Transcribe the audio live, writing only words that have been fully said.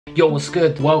Yo, what's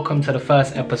good? Welcome to the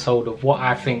first episode of What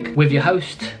I Think with your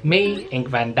host, me,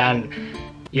 InkVanDan.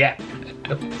 Yeah.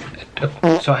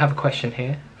 So I have a question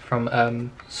here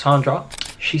from Sandra.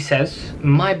 She says,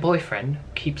 my boyfriend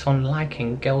keeps on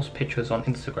liking girls' pictures on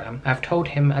Instagram. I've told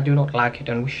him I do not like it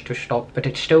and wish to stop, but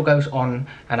it still goes on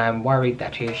and I'm worried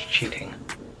that he is cheating.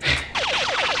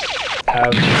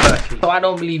 Firstly, so I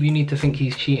don't believe you need to think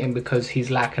he's cheating because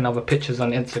he's liking other pictures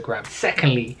on Instagram.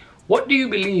 Secondly, what do you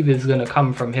believe is gonna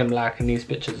come from him liking these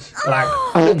pictures? Like,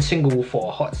 I've been single for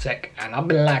a hot sec and I've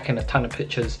been liking a ton of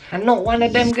pictures and not one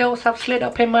of them girls have slid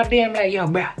up in my DM like, yo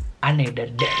bruh, I need a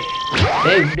day.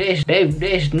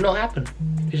 This not happen.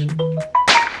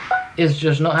 It's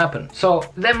just not happen. So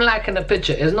them liking a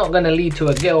picture is not gonna lead to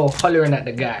a girl hollering at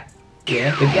the guy.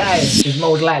 Yeah, the guy is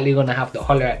most likely gonna have to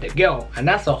holler at the girl, and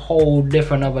that's a whole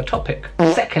different other topic.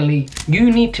 Secondly,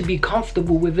 you need to be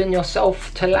comfortable within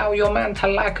yourself to allow your man to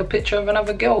like a picture of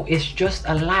another girl. It's just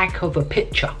a like of a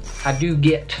picture. I do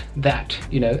get that,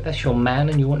 you know, that's your man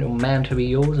and you want your man to be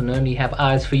yours and only have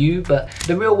eyes for you, but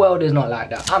the real world is not like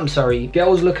that. I'm sorry,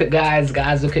 girls look at guys,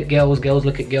 guys look at girls, girls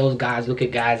look at girls, guys look at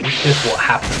guys. It's just what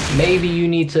happens. Maybe you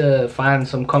need to find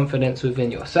some confidence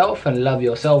within yourself and love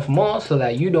yourself more so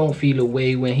that you don't feel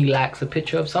away when he likes a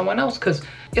picture of someone else, because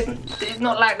it's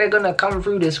not like they're gonna come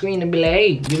through the screen and be like,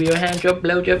 hey, give me your hand job,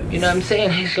 blow job, you know what I'm saying?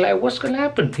 It's like, what's gonna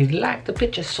happen? He liked the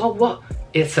picture, so what?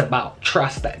 It's about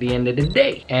trust at the end of the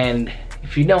day, and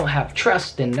if you don't have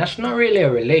trust, then that's not really a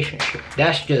relationship.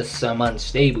 That's just some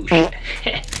unstable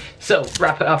shit. So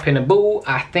wrap it up in a bow.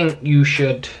 I think you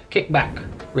should kick back,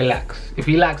 relax. If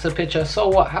he likes a picture, so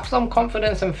what? Have some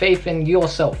confidence and faith in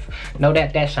yourself. Know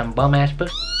that that's some bum ass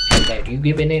pussy and that you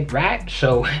giving it right,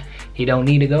 so he don't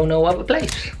need to go no other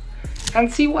place.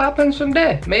 And see what happens from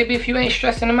there. Maybe if you ain't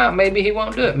stressing him out, maybe he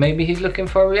won't do it. Maybe he's looking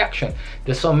for a reaction.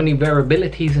 There's so many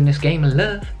variabilities in this game of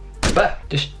love. But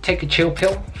just take a chill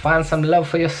pill, find some love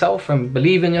for yourself and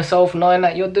believe in yourself, knowing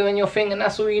that you're doing your thing and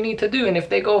that's all you need to do. And if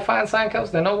they go find something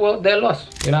else, then oh well, they're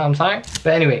lost. You know what I'm saying?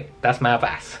 But anyway, that's my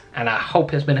advice and I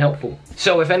hope it's been helpful.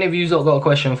 So if any of you got a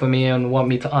question for me and want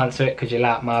me to answer it because you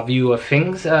like my view of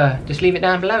things, just leave it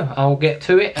down below. I'll get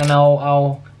to it and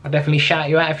I'll definitely shout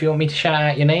you out if you want me to shout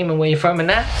out your name and where you're from and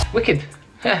that. Wicked.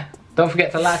 Don't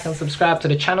forget to like and subscribe to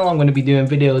the channel. I'm going to be doing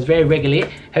videos very regularly,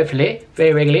 hopefully,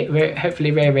 very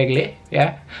regularly,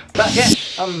 yeah. But yeah,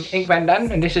 I'm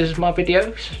InkVanDan and this is my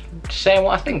video saying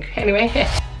what I think. Anyway, yeah.